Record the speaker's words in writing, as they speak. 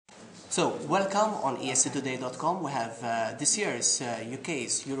So, welcome on esctoday.com. We have this year's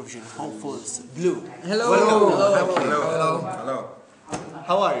UK's Eurovision hopefuls, Blue. Hello. Welcome. Hello.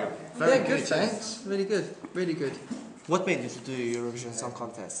 How are you? Very good, thanks. Really good, really good. What made you to do a Eurovision Song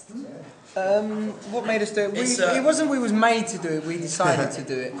Contest? What made us do it? It wasn't we was made to do it. We decided to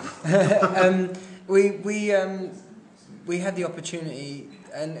do it. We had the opportunity,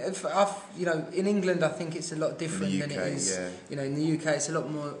 and in England, I think it's a lot different than it is. Yeah. In the UK, it's a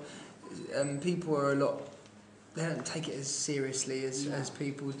lot more. People are a lot. They don't take it as seriously as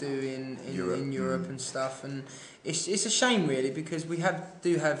people do in Europe and stuff, and it's a shame really, because we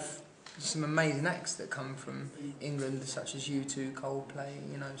do have some amazing acts that come from England, such as U2, Coldplay,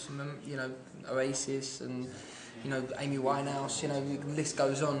 Oasis, and Amy Winehouse. The list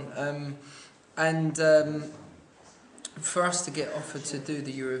goes on. For us to get offered to do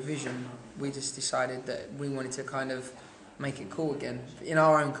the Eurovision, we just decided that we wanted to kind of make it cool again in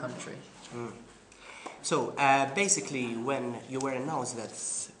our own country. So, basically, when you were announced that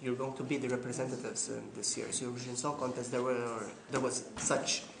you're going to be the representatives in this year's Eurovision Song Contest, there was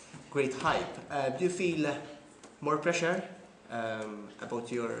such great hype. Do you feel more pressure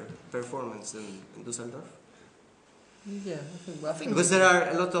about your performance in Düsseldorf? Yeah, I think because there are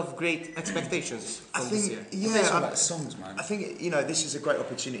a lot of great expectations from this year. Yeah, about the songs, man. I think this is a great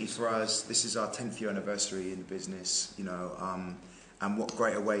opportunity for us. This is our 10th year anniversary in the business. And what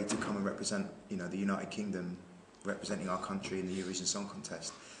greater way to come and represent the United Kingdom, representing our country in the Eurovision Song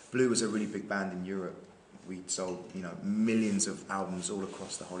Contest. Blue was a really big band in Europe. We sold millions of albums all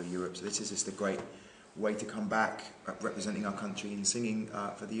across the whole of Europe. So this is just a great way to come back, representing our country and singing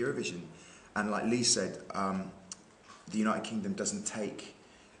for the Eurovision. And like Lee said, the United Kingdom doesn't take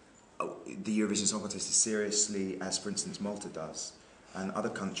the Eurovision Song Contest as seriously as, for instance, Malta does, and other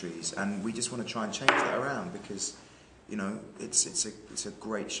countries. And we just want to try and change that around, because it's a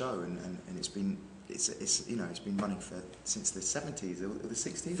great show, and it's been running since the 70s or the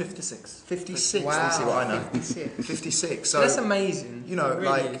 60s. 56. 56. Wow. Let's see what I know. 56. 56. So that's amazing. It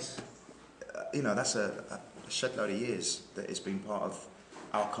really is. That's a shed load of years that it's been part of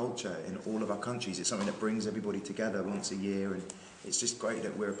our culture in all of our countries. It's something that brings everybody together once a year, and it's just great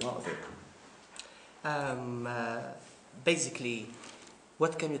that we're a part of it. Basically,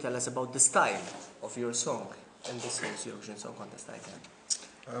 what can you tell us about the style of your song in this year's Eurovision Song Contest?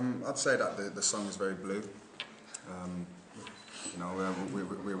 I'd say that the song is very blue.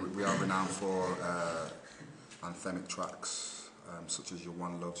 We are renowned for anthemic tracks such as Your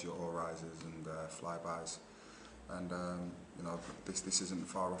One Loves, Your All Rises, and Flybys. And this isn't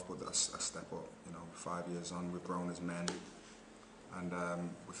far off, but a step up. 5 years on, we've grown as men, and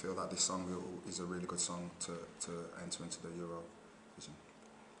we feel that this song is a really good song to enter into the Eurovision.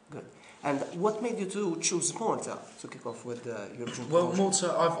 Good. And what made you to choose Malta to kick off with the Eurovision? Well,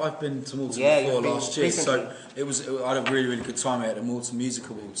 Malta, I've been to Malta before last year, recently. so I had a really good time at the Malta Music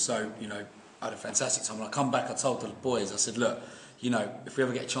Awards. So I had a fantastic time. When I come back, I told the boys, I said, look, if we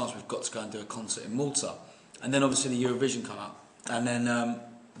ever get a chance, we've got to go and do a concert in Malta. And then obviously the Eurovision come up, and then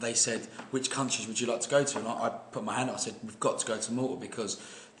they said, which countries would you like to go to? And I put my hand up, I said, we've got to go to Malta, because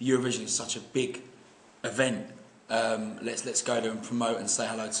the Eurovision is such a big event. Let's go there and promote and say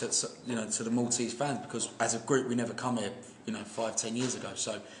hello to the Maltese fans, because as a group we never come here 5-10 years ago,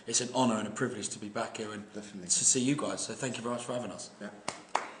 so it's an honour and a privilege to be back here and to see you guys, so thank you very much for having us.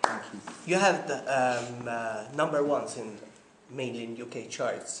 Thank you. You have the number ones mainly in UK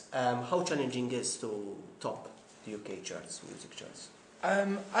charts. How challenging is to top the UK charts, music charts?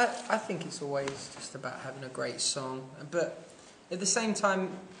 I think it's always just about having a great song, but at the same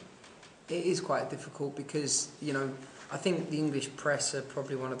time it is quite difficult, because I think the English press are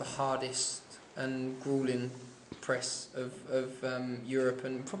probably one of the hardest and grueling press of Europe,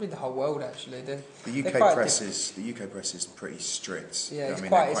 and probably the whole world actually. The UK press is pretty strict. Yeah,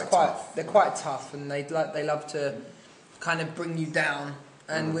 they're quite tough, and they love to kind of bring you down,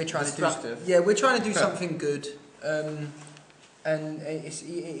 and we're trying to do something good, and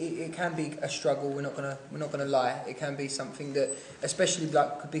it can be a struggle. We're not gonna lie. It can be something that, especially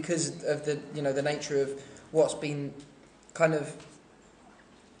because of the nature of what's been kind of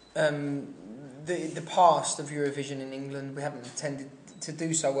the past of Eurovision in England. We haven't tended to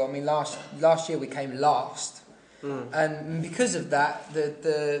do so well. I mean, last year we came last. And because of that,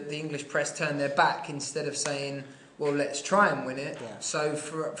 the English press turned their back instead of saying, well, let's try and win it. Yeah. So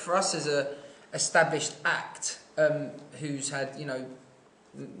for us as a established act, who's had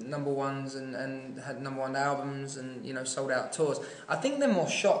number ones and had number one albums and sold out tours, I think they're more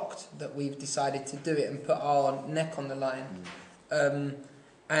shocked that we've decided to do it and put our neck on the line.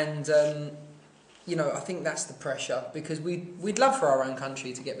 you know, I think that's the pressure, because we'd love for our own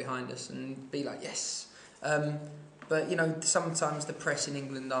country to get behind us and be like, yes. But, you know, sometimes the press in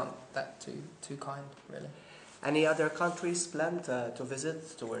England aren't that too kind, really. Any other countries planned to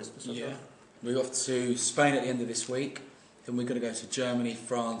visit towards the sort of? We're off to Spain at the end of this week. Then we're going to go to Germany,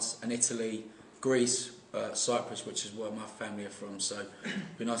 France and Italy, Greece, Cyprus, which is where my family are from. So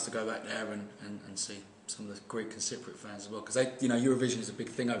it'd be nice to go back there and see some of the Greek and Cypriot fans as well. Because you know, Eurovision is a big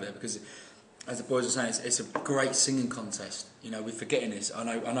thing over there, because as the boys are saying, it's a great singing contest. You know, we're forgetting this. I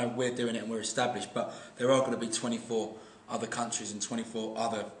know we're doing it and we're established, but there are going to be 24 other countries and 24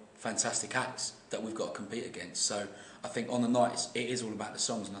 other fantastic acts that we've got to compete against. So I think on the night it is all about the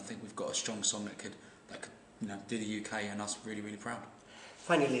songs, and I think we've got a strong song that could you know, do the UK and us really, really proud.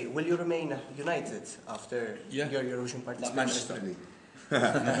 Finally, will you remain united after your Eurovision participation? Like Manchester.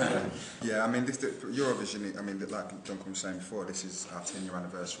 Yeah, I mean, Eurovision, I mean, like John was saying before, this is our 10-year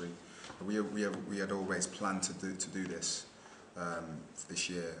anniversary. We had always planned to do this this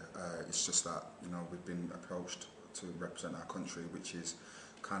year. It's just that, you know, we've been approached to represent our country, which is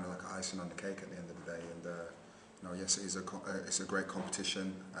kind of like icing on the cake at the end of the day. And you know, yes, it's a great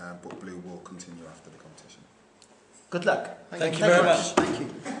competition, but Blue will continue after the competition. Good luck. Thank you very much. Thank you.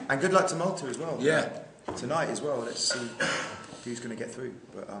 And good luck to Malta as well. Yeah. Tonight as well. Let's see who's going to get through.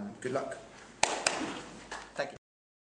 But good luck.